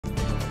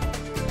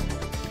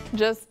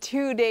Just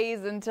 2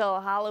 days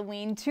until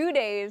Halloween, 2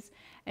 days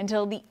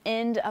until the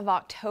end of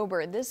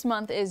October. This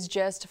month is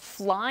just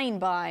flying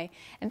by,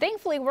 and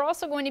thankfully we're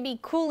also going to be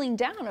cooling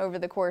down over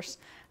the course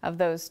of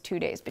those 2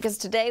 days because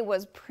today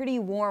was pretty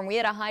warm. We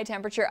had a high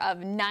temperature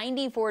of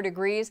 94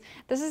 degrees.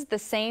 This is the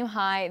same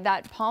high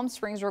that Palm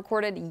Springs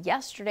recorded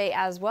yesterday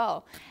as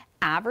well.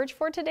 Average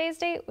for today's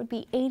date would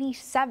be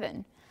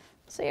 87.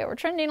 So yeah, we're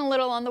trending a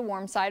little on the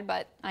warm side,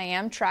 but I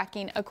am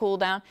tracking a cool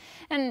down.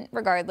 And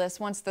regardless,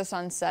 once the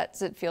sun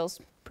sets, it feels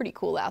pretty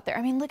cool out there.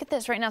 I mean, look at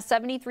this right now,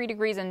 73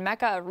 degrees in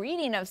Mecca, a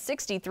reading of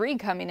 63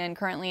 coming in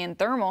currently in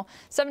Thermal,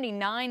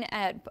 79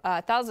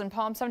 at Thousand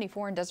Palms,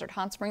 74 in Desert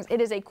Hot Springs.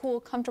 It is a cool,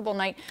 comfortable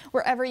night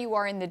wherever you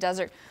are in the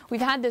desert.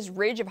 We've had this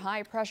ridge of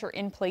high pressure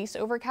in place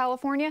over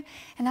California,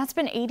 and that's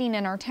been aiding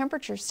in our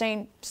temperatures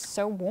staying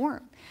so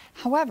warm.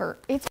 However,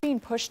 it's being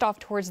pushed off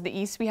towards the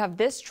east. We have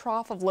this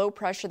trough of low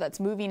pressure that's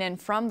moving in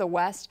from the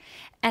west,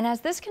 and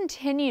as this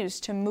continues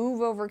to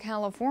move over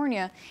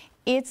California,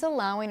 it's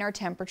allowing our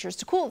temperatures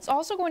to cool. It's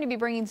also going to be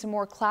bringing some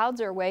more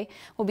clouds our way.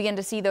 We'll begin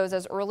to see those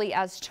as early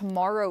as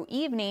tomorrow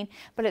evening,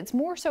 but it's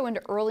more so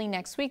into early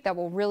next week that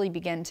we'll really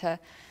begin to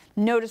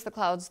notice the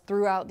clouds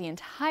throughout the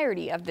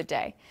entirety of the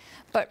day.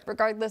 But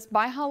regardless,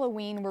 by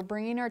Halloween, we're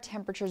bringing our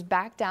temperatures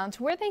back down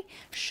to where they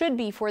should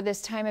be for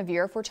this time of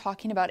year if we're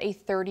talking about a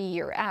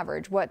 30-year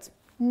average. What's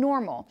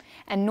normal,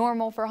 and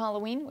normal for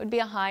Halloween would be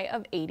a high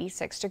of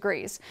 86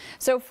 degrees.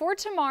 So for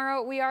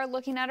tomorrow, we are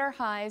looking at our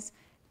highs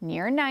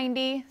near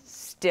 90,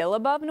 still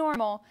above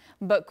normal,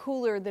 but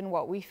cooler than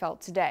what we felt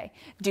today.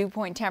 Dew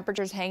point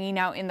temperatures hanging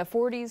out in the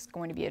 40s,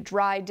 going to be a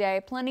dry day,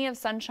 plenty of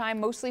sunshine,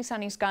 mostly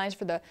sunny skies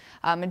for the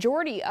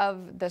majority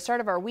of the start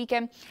of our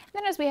weekend. And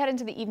then as we head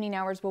into the evening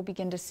hours, we'll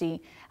begin to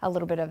see a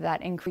little bit of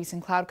that increase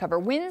in cloud cover.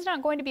 Wind's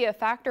not going to be a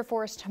factor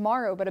for us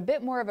tomorrow, but a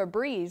bit more of a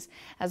breeze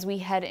as we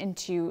head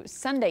into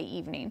Sunday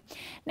evening.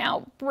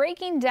 Now,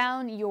 breaking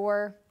down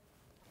your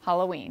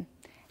Halloween.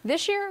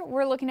 This year,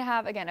 we're looking to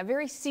have, again, a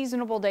very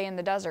seasonable day in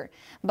the desert.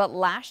 But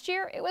last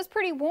year, it was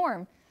pretty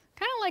warm,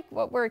 kind of like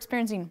what we're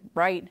experiencing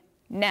right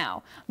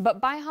now.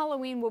 But by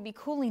Halloween, we'll be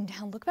cooling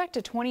down. Look back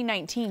to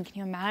 2019. Can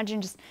you imagine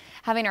just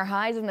having our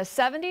highs in the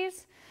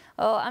 70s?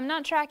 Well, I'm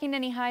not tracking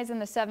any highs in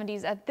the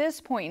 70s at this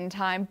point in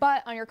time,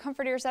 but on your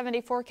Comfort Air 7-day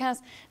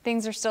forecast,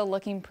 things are still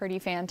looking pretty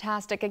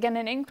fantastic. Again,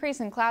 an increase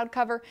in cloud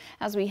cover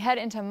as we head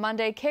into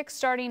Monday,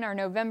 kick-starting our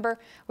November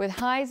with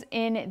highs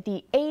in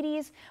the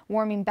 80s,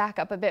 warming back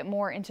up a bit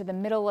more into the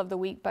middle of the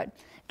week, but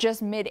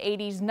just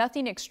mid-80s,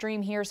 nothing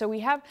extreme here. So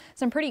we have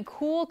some pretty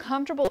cool,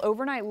 comfortable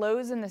overnight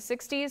lows in the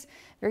 60s,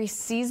 very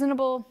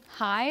seasonable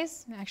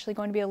highs, actually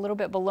going to be a little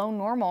bit below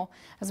normal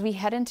as we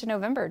head into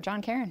November.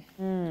 John Karen.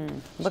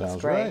 Looks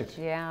Sounds great. right.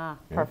 Yeah,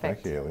 Yeah,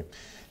 perfect. thank you, Haley.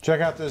 Check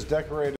out this decorated